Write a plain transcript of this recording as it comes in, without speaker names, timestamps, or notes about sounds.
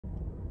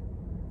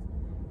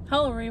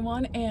Hello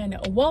everyone and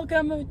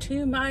welcome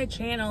to my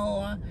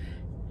channel.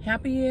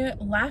 Happy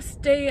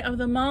last day of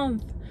the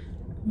month.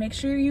 Make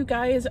sure you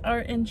guys are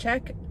in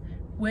check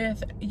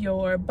with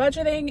your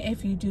budgeting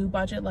if you do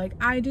budget like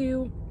I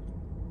do.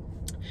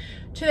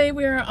 Today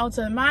we are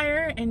outside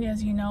Meijer, and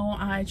as you know,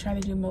 I try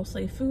to do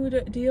mostly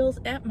food deals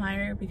at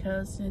Meijer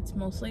because it's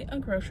mostly a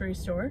grocery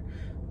store.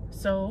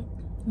 So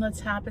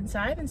let's hop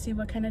inside and see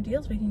what kind of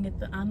deals we can get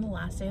on the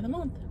last day of the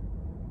month.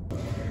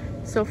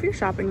 So if you're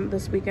shopping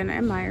this weekend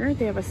at Meijer,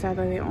 they have a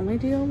Saturday only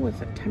deal with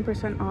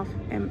 10% off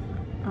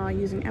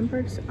using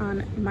M-Perks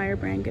on Meijer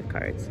brand gift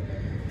cards.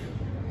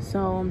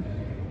 So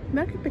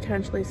that could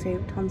potentially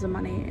save tons of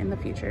money in the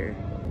future.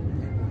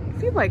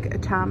 If you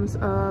like Tom's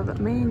of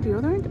main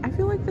deodorant, I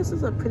feel like this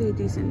is a pretty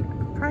decent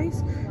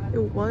price. It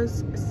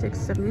was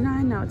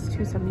 $6.79, now it's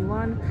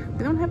 $2.71.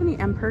 We don't have any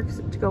M-Perks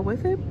to go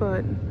with it,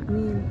 but I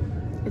mean,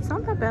 it's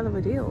not that bad of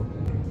a deal.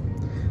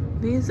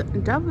 These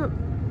Dove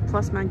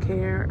Plus Men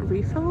Care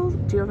refills,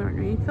 deodorant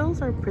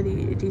refills, are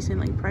pretty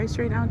decently priced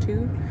right now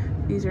too.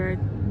 These are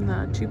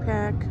the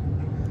 2-pack,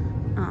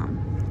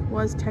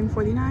 was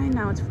 $10.49,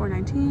 now it's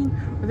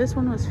 $4.19. Or this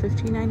one was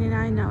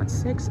 $15.99, now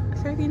it's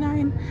 $6.39.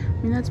 I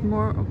mean, that's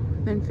more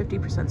than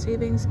 50%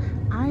 savings.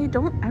 I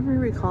don't ever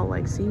recall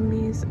like seeing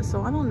these,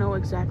 so I don't know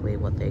exactly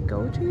what they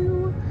go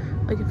to.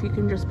 Like if you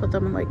can just put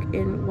them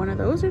in one of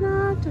those or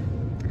not.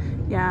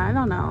 Yeah, I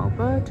don't know,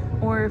 but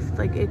or if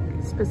like it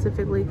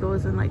specifically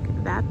goes in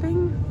like that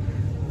thing.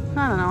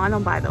 I don't know, I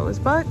don't buy those,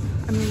 but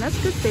I mean that's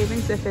good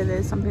savings if it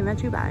is something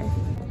that you buy.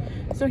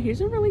 So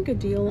here's a really good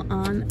deal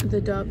on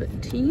the Dove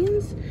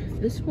Teens.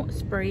 This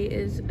spray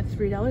is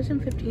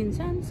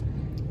 $3.15.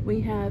 We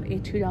have a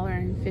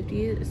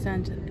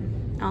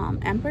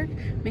 $2.50 M-Perk,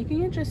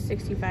 making it just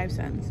 65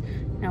 cents.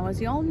 Now, as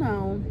you all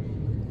know,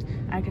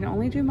 I can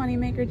only do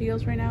moneymaker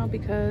deals right now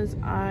because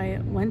I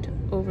went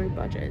over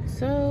budget.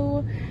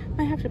 So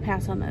I have to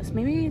pass on this.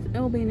 Maybe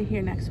it'll be in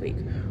here next week.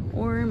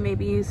 Or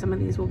maybe some of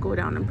these will go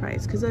down in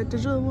price because the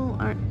digital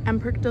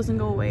M-Perk doesn't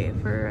go away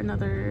for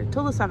another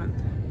till the 7th.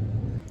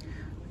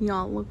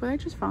 Y'all, look what I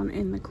just found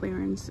in the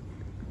clearance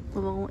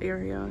little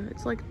area.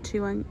 It's like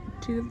two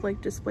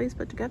like displays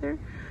put together,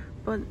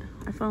 but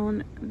I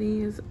found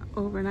these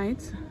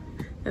overnights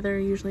that are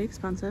usually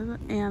expensive,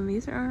 and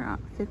these are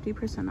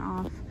 50%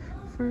 off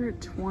for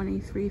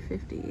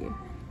 $23.50.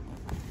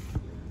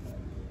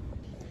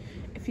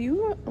 If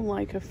you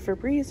like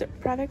Febreze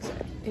products,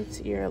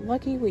 it's your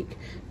lucky week.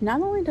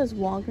 Not only does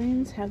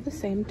Walgreens have the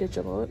same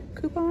digital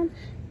coupon,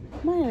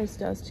 Meijer's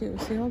does too.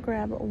 So you'll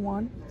grab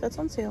one that's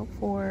on sale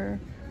for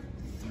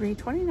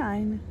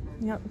 $3.29.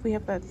 Yep, we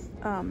have a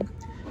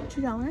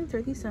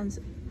 $2.30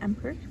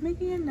 M-Perk,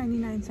 making it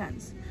 99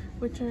 cents,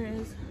 which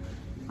is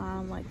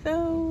like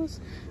those.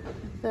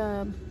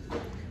 The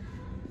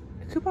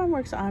coupon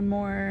works on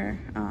more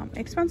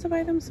expensive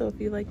items, so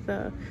if you like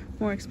the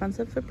more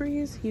expensive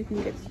Febreze, you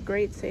can get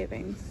great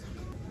savings.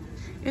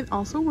 It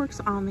also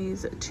works on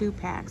these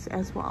 2-packs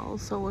as well,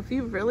 so if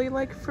you really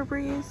like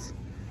Febreze,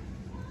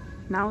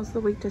 now is the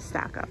week to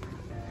stock up.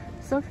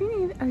 So if you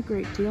need a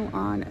great deal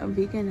on a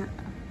vegan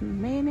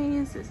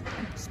mayonnaise,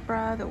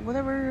 spread,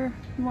 whatever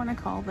you want to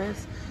call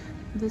this,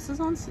 this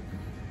is on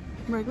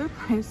regular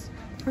price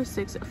for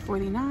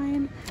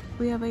 $6.49.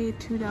 We have a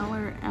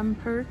 $2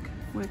 M-Perk,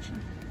 which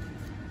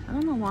I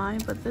don't know why,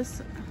 but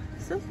this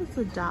says it's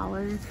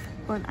 $1,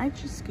 but I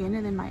just scanned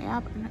it in my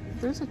app and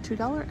there's a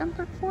 $2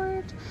 M-Perk for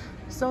it,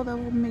 so that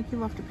will make you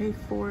have to pay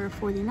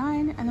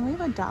 $4.49, and then we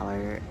have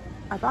 $1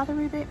 Ibotta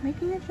rebate,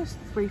 making it just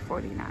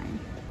 $3.49.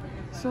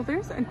 So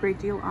there's a great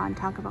deal on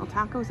Taco Bell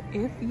tacos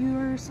if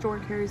your store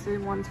carries the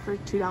ones for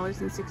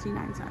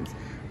 $2.69.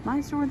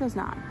 My store does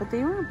not, but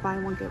they were buy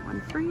one get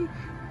one free,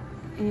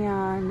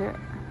 and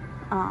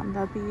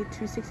that'd be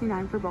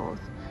 $2.69 for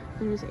both.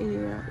 There's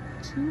a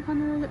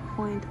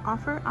 200-point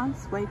offer on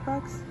Swag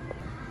Bucks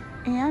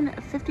and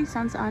 50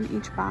 cents on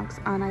each box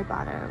on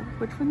Ibotta,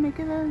 which would make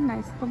it a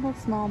nice little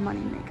small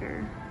money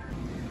maker.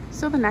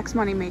 So the next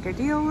money maker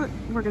deal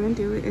we're gonna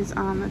do is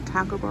on the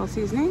Taco Bell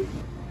seasoning.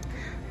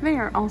 They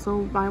are also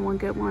buy one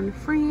get one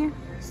free,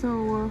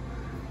 so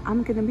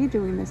I'm gonna be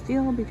doing this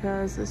deal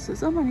because this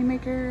is a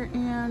moneymaker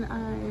and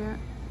I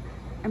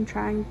am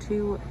trying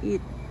to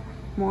eat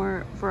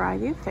more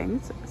variety of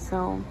things.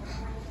 So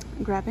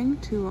grabbing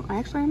two,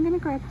 actually I'm gonna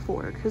grab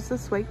 4 because the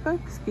Swag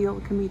Bucks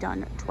deal can be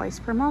done twice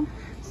per month.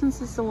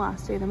 Since it's the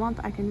last day of the month,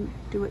 I can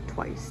do it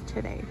twice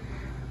today.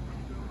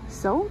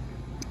 So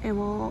I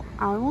will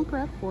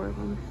grab 4 of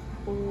them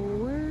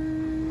for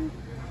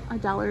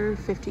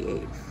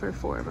 $1.58 for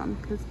 4 of them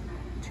because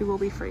 2 will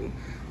be free.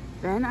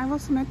 Then I will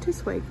submit to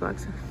Swag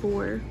Bucks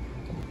for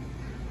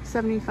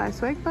 75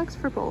 Swag Bucks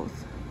for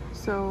both,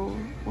 so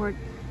or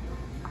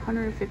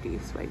 150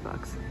 Swag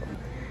Bucks.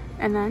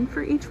 And then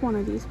for each one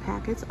of these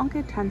packets, I'll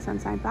get 10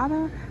 cents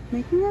Ibotta,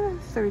 making it a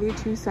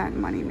 32-cent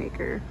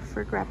moneymaker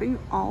for grabbing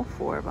all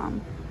 4 of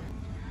them.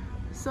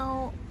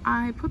 So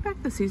I put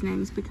back the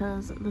seasonings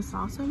because the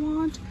sauce I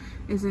want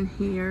is in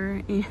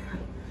here, and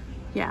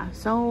yeah,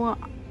 so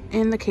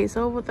in the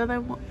queso that I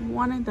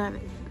wanted that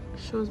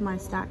shows my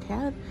stock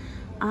tab,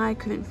 I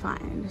couldn't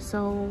find.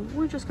 So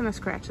we're just gonna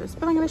scratch this,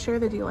 but I'm gonna share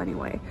the deal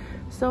anyway.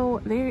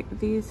 So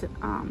these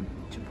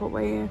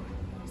Chipotle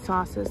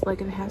sauces,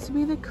 like it has to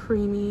be the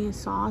creamy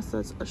sauce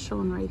that's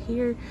shown right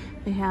here.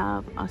 They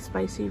have a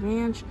spicy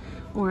ranch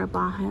or a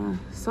Baja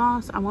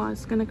sauce. I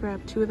was gonna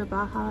grab 2 of the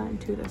Baja and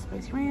 2 of the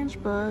spicy ranch,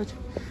 but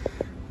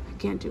I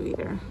can't do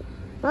either.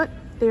 But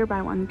they're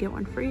buy one get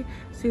one free,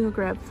 so you'll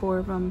grab 4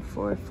 of them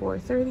for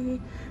 $4.30.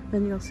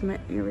 Then you'll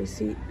submit your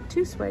receipt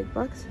to Swag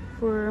Bucks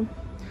for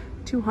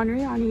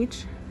 $200 on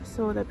each,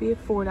 so that'd be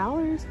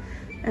 $4.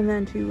 And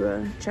then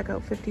to check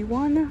out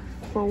 51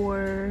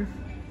 for,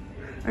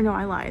 or no,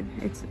 I lied,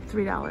 it's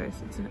 $3.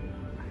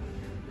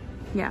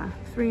 Yeah,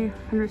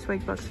 300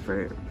 Swag Bucks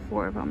for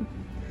 4 of them.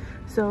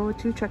 So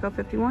to check out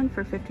 51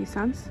 for 50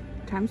 cents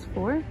times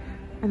 4,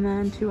 and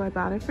then to I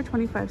bought it for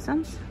 25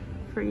 cents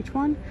for each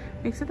one,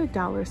 makes it a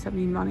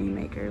 $1.70 money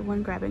maker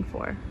when grabbing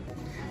 4.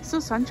 So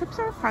Sun Chips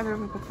are part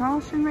of a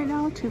promotion right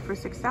now, 2 for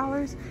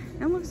 $6.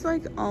 And it looks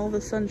like all the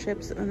Sun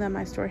Chips that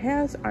my store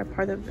has are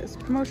part of this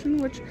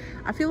promotion, which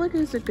I feel like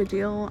is a good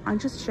deal. I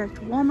just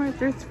checked Walmart,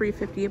 they're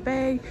 $3.50 a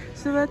bag,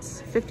 so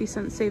that's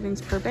 50-cent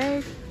savings per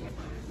bag.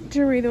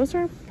 Doritos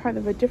are part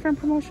of a different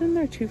promotion.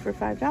 They're 2 for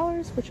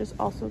 $5, which is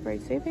also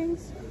great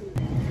savings.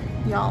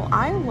 Y'all,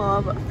 I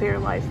love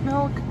Fairlife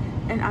milk,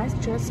 and I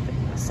just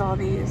saw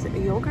these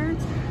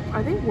yogurts.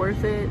 Are they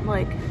worth it?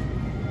 Like,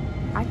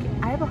 I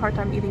have a hard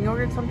time eating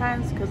yogurt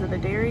sometimes because of the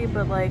dairy,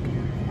 but like,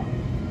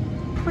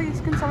 please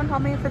can someone tell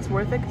me if it's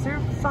worth it, because they're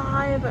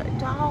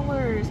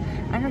 $5.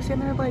 I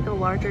understand they're like a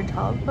larger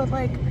tub, but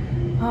like,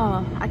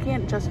 I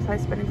can't justify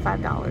spending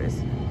 $5.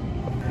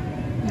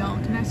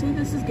 Y'all, can I say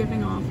this is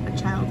giving off a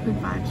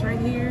childhood vibes right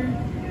here?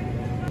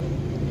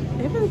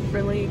 They have a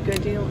really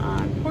good deal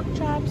on pork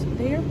chops.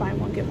 They are buy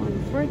one get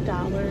one for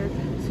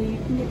 $1, so you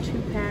can get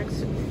 2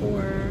 packs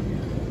for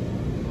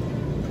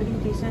pretty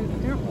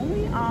decent. They're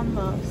only on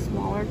the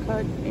smaller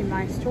cut in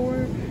my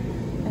store,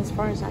 as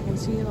far as I can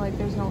see. Like,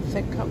 there's no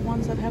thick cut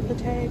ones that have the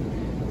tag,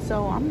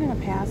 so I'm gonna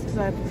pass because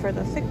I prefer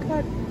the thick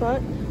cut,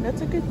 but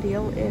that's a good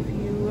deal if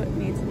you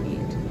need some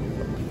meat.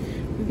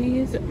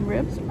 These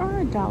ribs are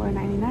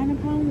 $1.99 a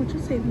pound, which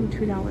is saving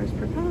 $2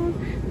 per pound.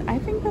 I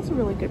think that's a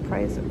really good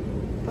price,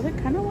 but it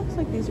kind of looks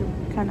like these are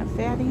kind of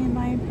fatty in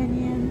my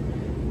opinion.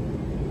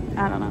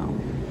 I don't know.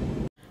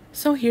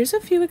 So here's a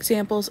few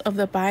examples of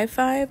the buy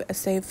 5,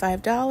 save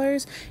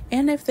 $5,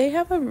 and if they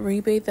have a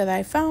rebate that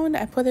I found,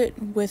 I put it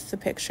with the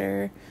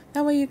picture.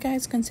 That way you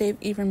guys can save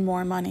even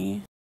more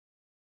money.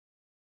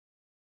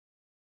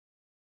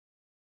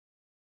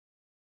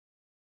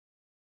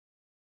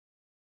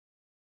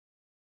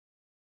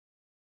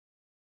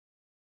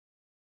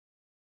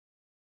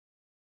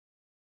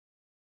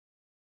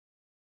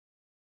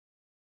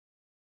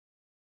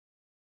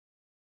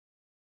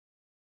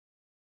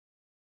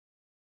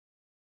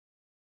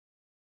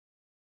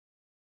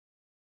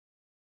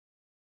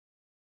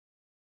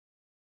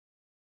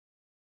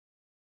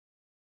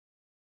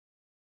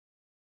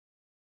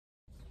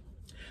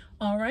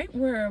 All right,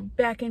 we're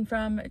back in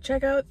from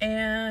checkout,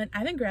 and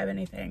I didn't grab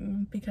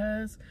anything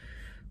because,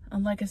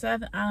 like I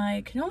said,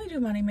 I can only do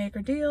money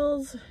maker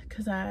deals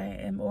because I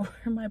am over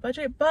my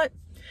budget. But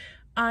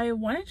I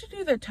wanted to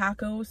do the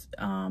tacos,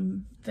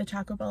 the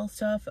Taco Bell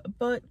stuff,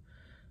 but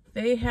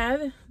they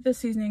had the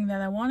seasoning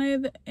that I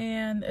wanted,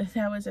 and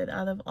that was it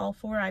out of all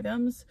 4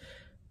 items.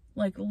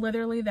 Like,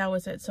 literally, that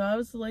was it. So I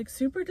was like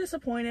super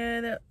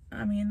disappointed.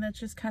 I mean,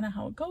 that's just kind of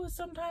how it goes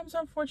sometimes,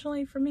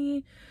 unfortunately for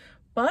me.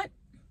 But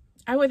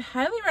I would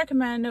highly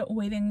recommend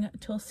waiting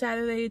till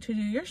Saturday to do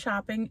your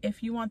shopping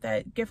if you want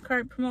that gift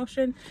card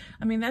promotion.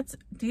 I mean, that's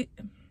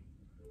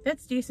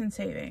decent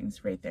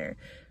savings right there.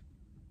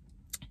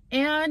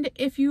 And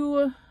if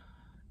you,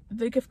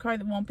 the gift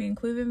card won't be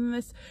included in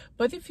this,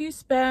 but if you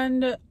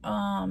spend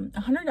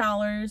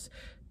 $100,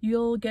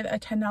 you'll get a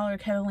 $10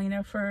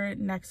 Catalina for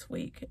next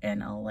week,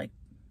 and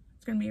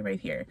it's gonna be right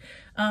here.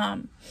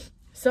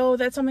 So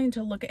that's something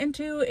to look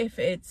into if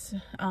it's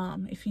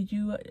if you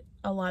do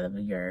a lot of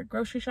your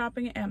grocery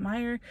shopping at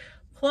Meijer.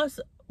 Plus,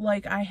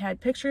 like I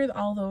had pictured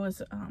all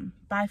those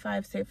buy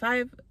 5 save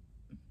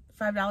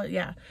 $5.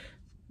 Yeah,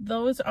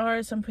 those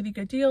are some pretty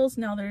good deals.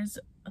 Now there's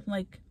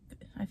like,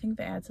 I think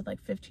the ad said like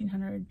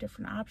 1,500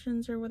 different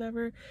options or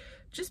whatever.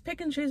 Just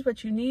pick and choose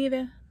what you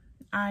need.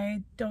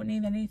 I don't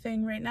need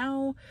anything right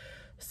now,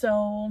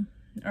 so,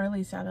 or at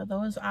least out of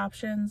those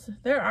options,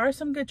 there are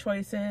some good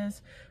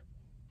choices,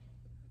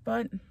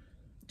 but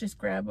just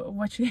grab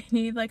what you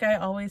need. Like I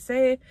always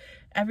say,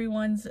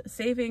 everyone's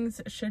savings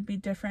should be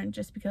different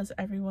just because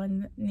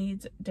everyone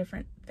needs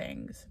different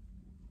things.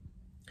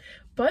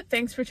 But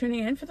thanks for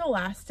tuning in for the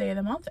last day of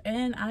the month,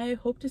 and I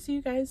hope to see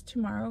you guys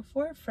tomorrow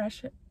for a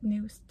fresh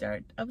new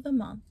start of the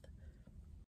month.